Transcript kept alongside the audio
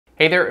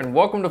Hey there and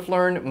welcome to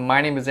PHLEARN.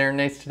 My name is Aaron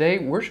Nace. Today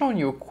we're showing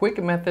you a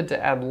quick method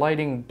to add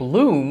lighting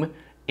bloom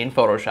in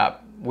Photoshop.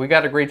 We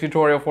got a great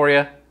tutorial for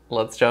you.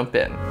 Let's jump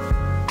in.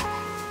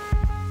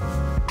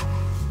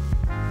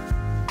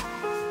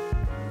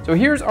 So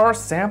here's our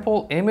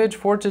sample image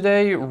for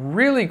today.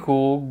 Really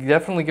cool,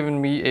 definitely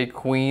giving me a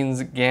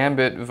Queen's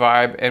Gambit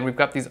vibe, and we've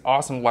got these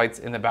awesome lights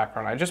in the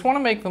background. I just want to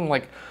make them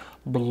like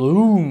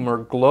bloom or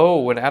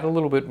glow and add a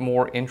little bit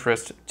more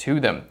interest to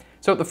them.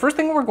 So the first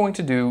thing we're going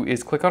to do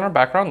is click on our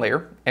background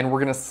layer and we're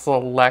going to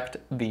select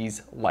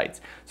these lights.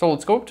 So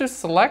let's go up to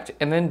select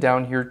and then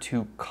down here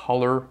to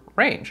color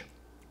range.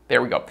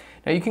 There we go.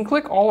 Now you can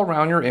click all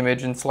around your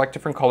image and select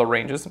different color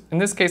ranges. In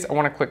this case, I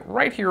want to click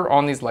right here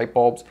on these light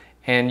bulbs,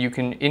 and you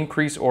can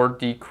increase or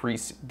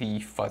decrease the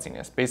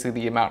fuzziness,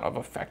 basically the amount of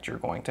effect you're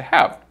going to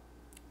have.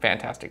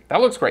 Fantastic.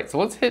 That looks great. So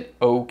let's hit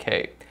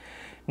OK.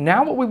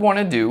 Now what we want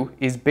to do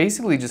is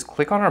basically just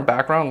click on our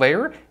background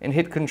layer and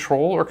hit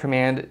Control or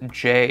Command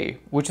J,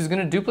 which is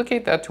going to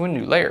duplicate that to a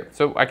new layer.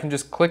 So I can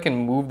just click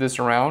and move this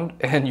around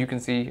and you can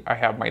see I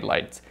have my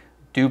lights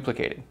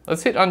duplicated.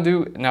 Let's hit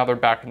undo. Now they're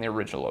back in the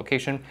original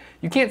location.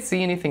 You can't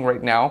see anything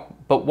right now,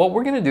 but what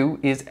we're going to do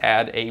is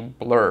add a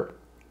blur.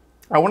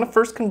 I want to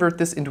first convert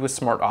this into a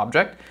smart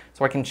object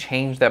so I can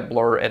change that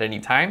blur at any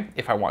time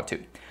if I want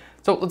to.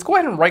 So let's go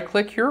ahead and right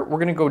click here. We're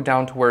going to go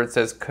down to where it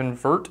says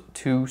convert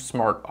to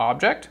smart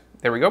object.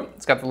 There we go.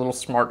 It's got the little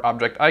smart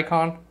object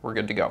icon. We're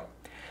good to go.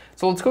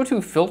 So let's go to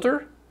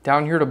filter,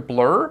 down here to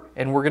blur,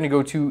 and we're going to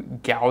go to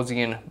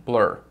Gaussian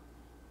blur.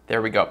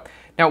 There we go.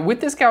 Now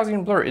with this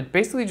Gaussian blur, it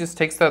basically just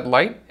takes that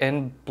light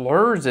and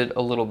blurs it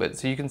a little bit.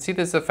 So you can see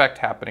this effect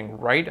happening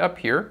right up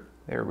here.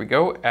 There we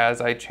go, as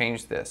I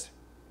change this.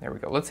 There we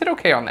go. Let's hit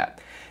OK on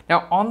that.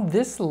 Now on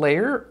this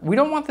layer, we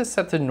don't want this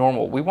set to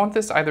normal. We want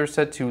this either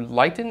set to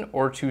lighten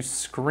or to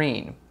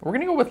screen. We're going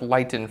to go with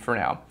lighten for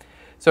now.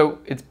 So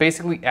it's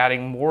basically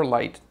adding more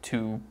light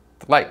to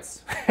the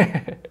lights.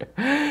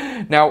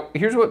 Now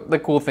here's what the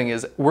cool thing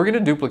is. We're going to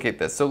duplicate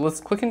this. So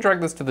let's click and drag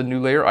this to the new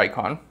layer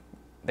icon.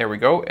 There we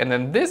go. And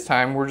then this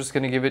time we're just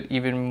going to give it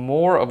even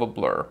more of a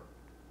blur.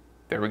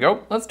 There we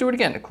go. Let's do it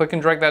again. Click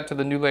and drag that to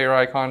the new layer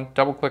icon,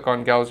 double click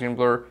on Gaussian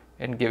blur,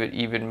 and give it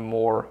even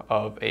more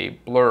of a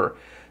blur.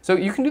 So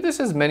you can do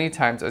this as many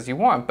times as you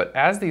want, but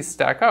as these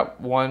stack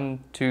up,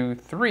 1, 2,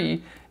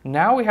 3,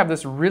 now we have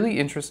this really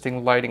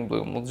interesting lighting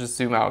bloom. We'll just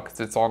zoom out because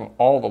it's on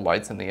all the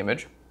lights in the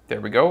image. There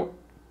we go.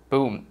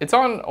 Boom. It's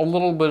on a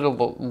little bit of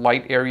the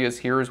light areas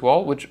here as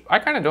well, which I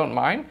kind of don't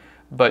mind,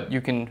 but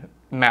you can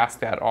mask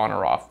that on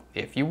or off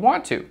if you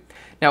want to.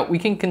 Now we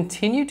can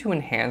continue to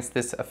enhance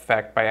this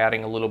effect by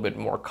adding a little bit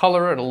more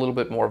color and a little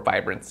bit more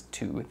vibrance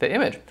to the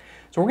image.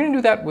 So we're going to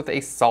do that with a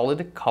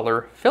solid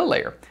color fill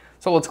layer.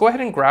 So let's go ahead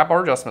and grab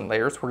our adjustment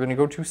layers. We're going to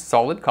go to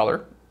solid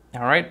color.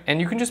 All right. And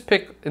you can just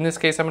pick, in this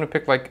case, I'm going to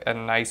pick like a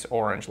nice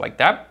orange like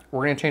that.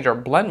 We're going to change our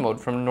blend mode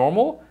from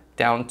normal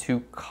down to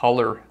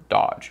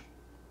Colordodge.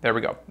 There we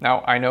go.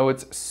 Now I know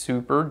it's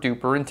super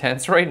duper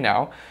intense right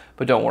now,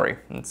 but don't worry.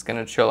 It's going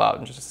to chill out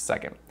in just a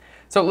second.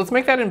 So let's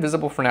make that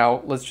invisible for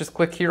now. Let's just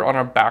click here on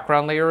our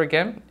background layer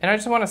again. And I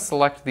just want to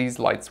select these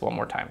lights one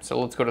more time. So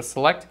let's go to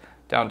select,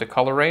 down to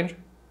color range.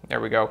 There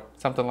we go.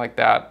 Something like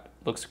that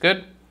looks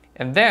good.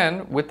 And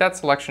then with that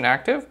selection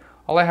active,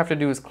 all I have to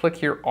do is click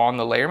here on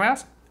the layer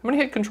mask. I'm going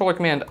to hit Control or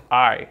Command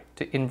I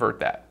to invert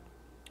that.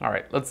 All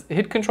right, let's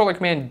hit Control or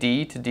Command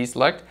D to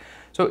deselect.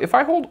 So if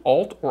I hold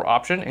Alt or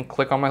Option and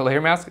click on my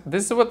layer mask,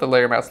 this is what the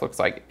layer mask looks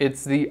like.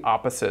 It's the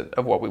opposite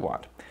of what we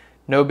want.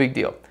 No big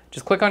deal.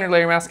 Just click on your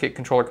layer mask, hit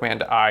Control or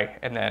Command I,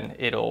 and then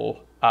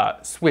it'll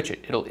switch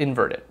it. It'll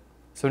invert it.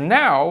 So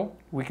now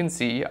we can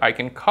see I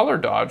can color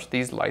dodge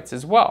these lights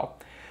as well.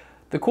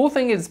 The cool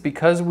thing is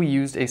because we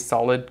used a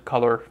solid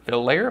color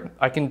fill layer,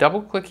 I can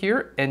double click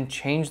here and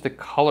change the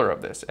color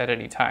of this at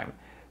any time.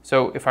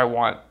 So if I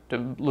want a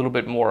little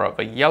bit more of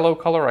a yellow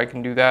color, I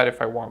can do that.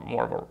 If I want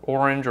more of an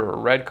orange or a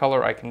red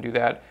color, I can do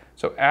that.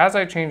 So as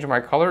I change my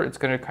color, it's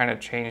going to kind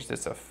of change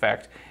this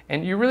effect.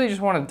 And you really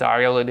just want to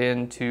dial it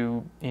in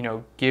to,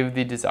 give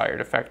the desired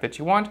effect that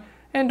you want.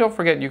 And don't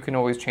forget, you can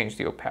always change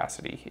the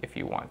opacity if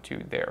you want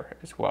to there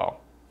as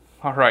well.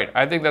 All right,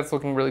 I think that's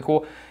looking really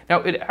cool. Now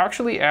it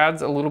actually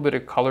adds a little bit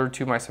of color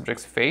to my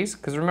subject's face,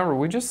 because remember,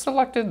 we just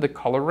selected the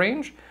color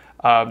range.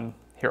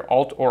 Here,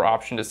 Alt or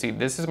Option to see,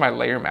 this is my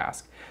layer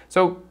mask.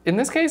 So in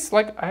this case,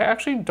 I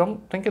actually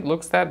don't think it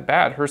looks that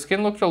bad. Her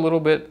skin looked a little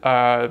bit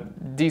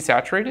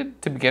desaturated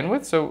to begin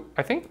with, so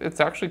I think it's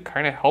actually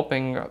kind of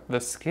helping the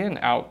skin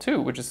out too,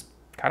 which is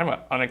kind of an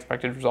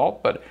unexpected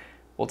result, but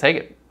we'll take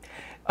it.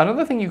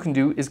 Another thing you can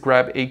do is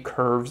grab a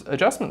curves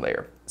adjustment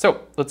layer.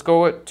 So let's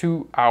go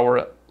to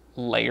our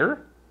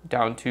layer,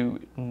 down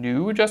to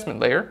new adjustment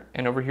layer,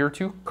 and over here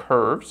to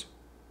curves.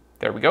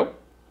 There we go.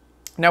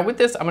 Now with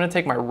this, I'm going to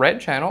take my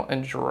red channel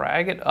and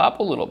drag it up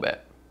a little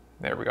bit.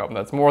 There we go.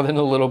 That's more than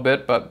a little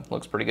bit, but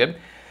looks pretty good.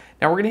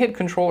 Now we're going to hit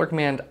Control or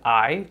Command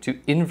I to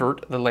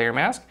invert the layer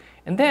mask,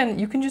 And then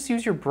you can just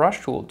use your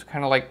brush tool to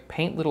kind of like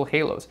paint little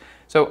halos.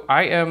 So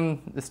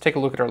let's take a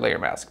look at our layer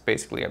mask.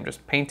 Basically, I'm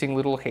just painting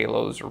little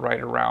halos right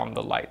around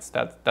the lights.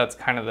 That's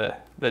kind of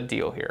the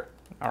deal here.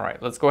 All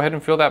right, let's go ahead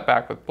and fill that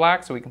back with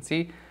black so we can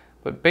see.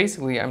 But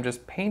basically, I'm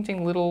just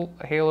painting little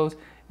halos.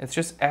 It's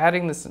just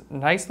adding this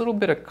nice little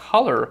bit of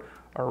color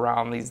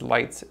around these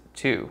lights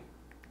too.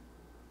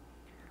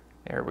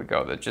 There we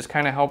go. That just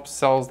kind of helps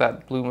sells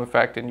that bloom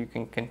effect, and you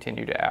can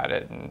continue to add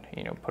it and,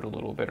 you know, put a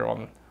little bit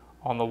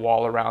on the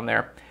wall around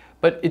there.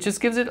 But it just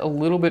gives it a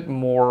little bit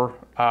more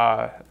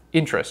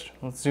interest.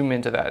 Let's zoom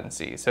into that and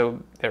see.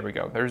 So there we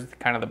go. There's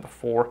kind of the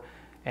before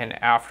and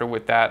after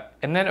with that.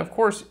 And then of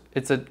course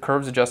it's a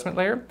curves adjustment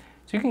layer.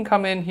 So you can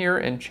come in here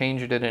and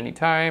change it at any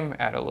time,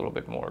 add a little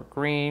bit more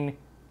green,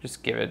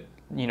 just give it,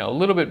 you know, a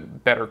little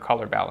bit better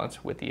color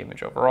balance with the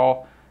image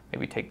overall.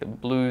 Maybe take the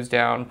blues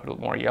down, put a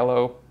little more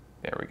yellow.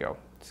 There we go.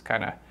 Just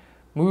kind of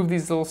move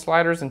these little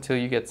sliders until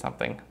you get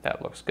something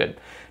that looks good.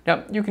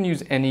 Now, you can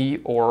use any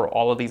or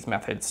all of these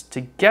methods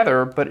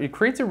together, but it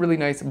creates a really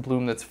nice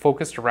bloom that's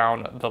focused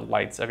around the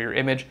lights of your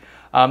image.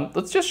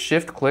 Let's just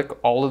shift click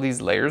all of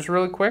these layers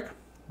really quick.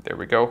 There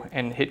we go,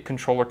 and hit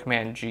Control or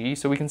Command G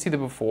so we can see the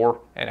before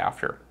and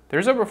after.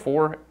 There's a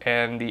before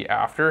and the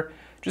after.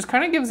 Just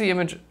kind of gives the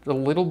image a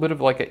little bit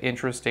of like an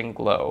interesting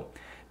glow.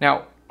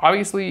 Now,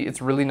 obviously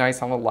it's really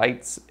nice on the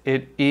lights.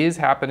 It is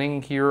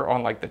happening here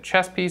on like the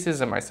chest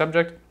pieces and my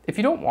subject. If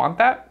you don't want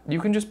that,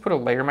 you can just put a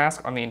layer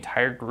mask on the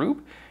entire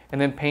group and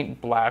then paint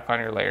black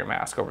on your layer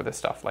mask over this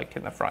stuff like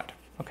in the front,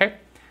 okay?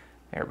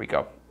 There we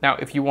go. Now,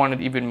 if you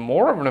wanted even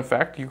more of an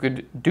effect, you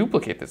could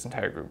duplicate this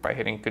entire group by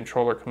hitting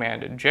Control or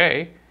Command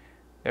J.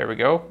 There we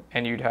go,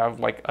 and you'd have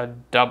like a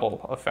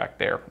double effect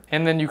there.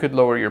 And then you could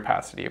lower your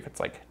opacity if it's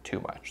like too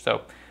much.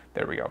 So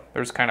there we go.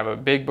 There's kind of a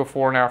big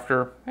before and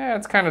after.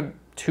 It's kind of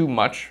too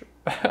much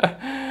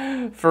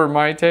for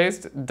my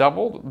taste,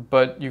 doubled,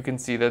 but you can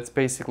see that's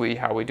basically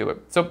how we do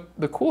it. So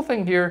the cool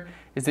thing here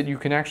is that you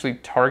can actually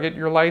target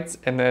your lights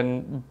and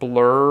then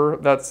blur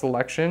that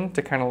selection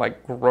to kind of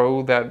like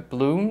grow that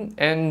bloom,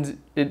 and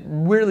it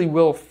really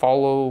will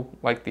follow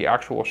like the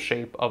actual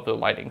shape of the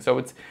lighting. So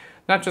it's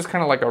not just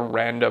kind of like a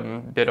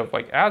random bit of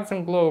like add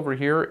some glow over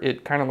here.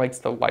 It kind of makes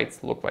the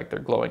lights look like they're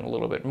glowing a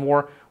little bit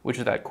more, which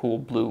is that cool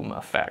bloom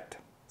effect.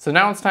 So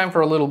now it's time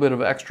for a little bit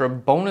of extra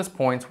bonus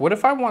points. What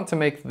if I want to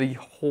make the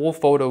whole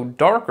photo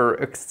darker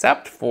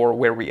except for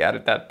where we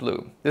added that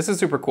bloom? This is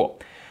super cool.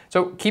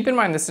 So keep in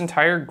mind this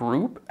entire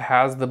group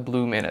has the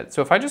bloom in it.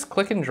 So if I just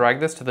click and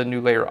drag this to the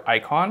new layer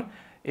icon,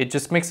 it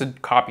just makes a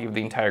copy of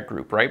the entire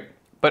group, right?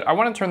 But I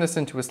want to turn this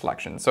into a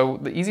selection. So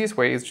the easiest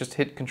way is just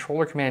hit Control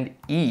or Command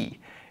E,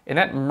 and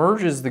that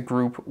merges the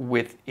group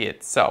with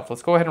itself.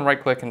 Let's go ahead and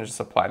right click and just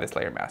apply this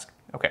layer mask.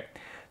 Okay.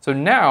 So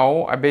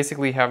now I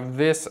basically have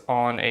this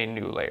on a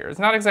new layer. It's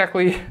not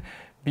exactly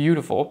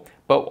beautiful,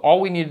 but all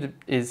we need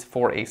is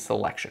for a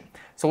selection.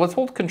 So let's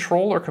hold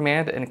Control or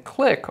Command and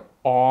click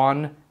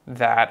on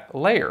that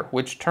layer,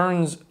 which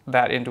turns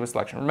that into a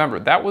selection. Remember,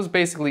 that was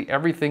basically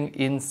everything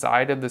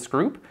inside of this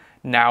group,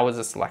 now is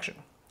a selection.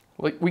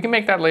 We can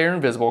make that layer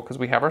invisible because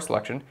we have our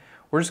selection.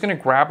 We're just gonna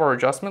grab our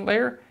adjustment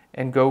layer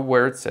and go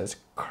where it says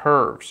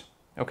curves.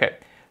 Okay.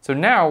 So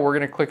now we're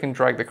gonna click and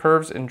drag the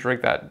curves and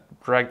drag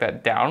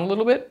that down a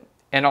little bit,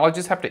 and I'll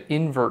just have to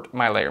invert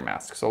my layer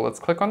mask. So let's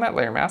click on that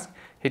layer mask,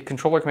 hit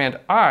Control or Command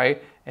I,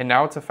 and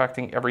now it's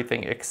affecting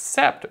everything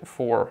except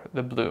for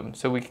the bloom.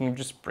 So we can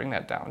just bring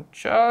that down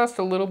just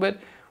a little bit,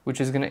 which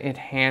is gonna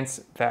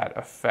enhance that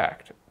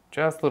effect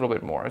just a little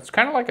bit more. It's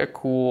kind of like a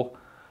cool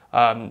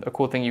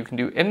thing you can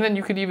do. And then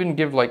you could even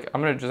give like,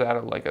 I'm gonna just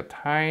add like a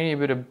tiny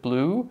bit of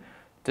blue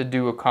to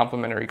do a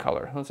complementary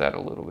color. Let's add a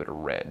little bit of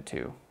red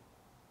too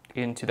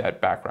into that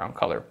background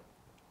color.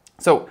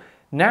 So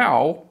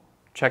now,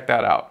 check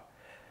that out.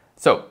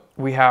 So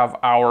we have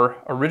our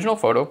original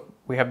photo,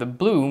 we have the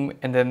bloom,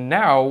 and then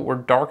now we're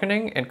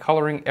darkening and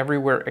coloring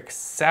everywhere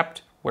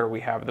except where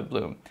we have the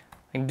bloom.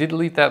 I did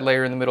delete that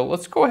layer in the middle.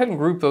 Let's go ahead and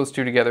group those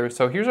two together.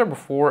 So here's our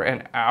before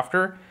and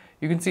after.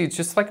 You can see it's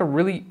just like a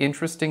really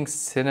interesting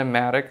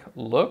cinematic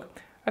look.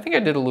 I think I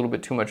did a little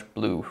bit too much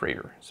blue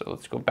here. So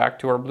let's go back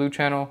to our blue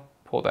channel,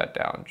 pull that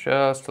down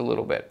just a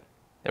little bit.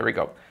 There we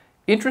go.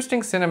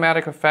 Interesting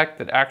cinematic effect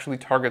that actually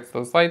targets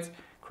those lights,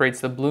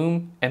 creates the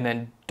bloom, and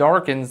then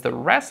darkens the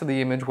rest of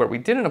the image where we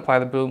didn't apply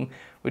the bloom,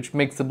 which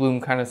makes the bloom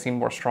kind of seem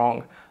more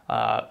strong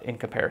in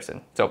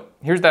comparison. So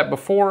here's that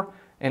before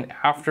and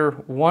after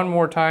one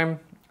more time.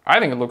 I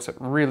think it looks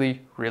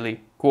really, really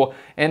cool.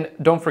 And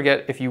don't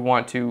forget, if you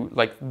want to,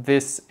 like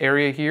this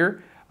area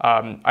here,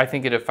 I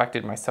think it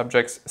affected my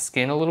subject's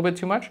skin a little bit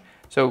too much.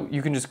 So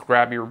you can just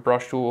grab your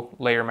brush tool,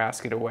 layer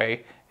mask it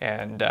away,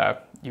 and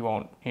you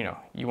won't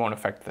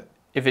affect it.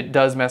 If it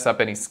does mess up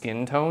any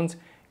skin tones,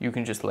 you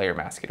can just layer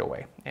mask it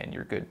away and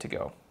you're good to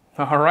go.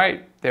 All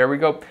right, there we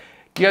go.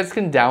 You guys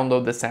can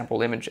download the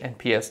sample image and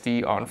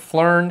PSD on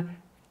PHLEARN.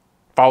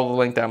 Follow the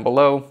link down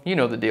below. You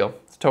know the deal.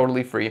 It's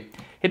totally free.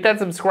 Hit that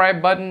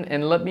subscribe button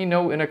and let me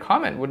know in a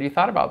comment what you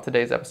thought about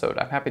today's episode.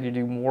 I'm happy to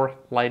do more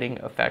lighting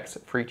effects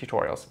free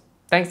tutorials.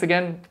 Thanks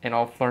again, and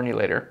I'll PHLEARN you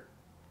later.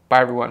 Bye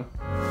everyone.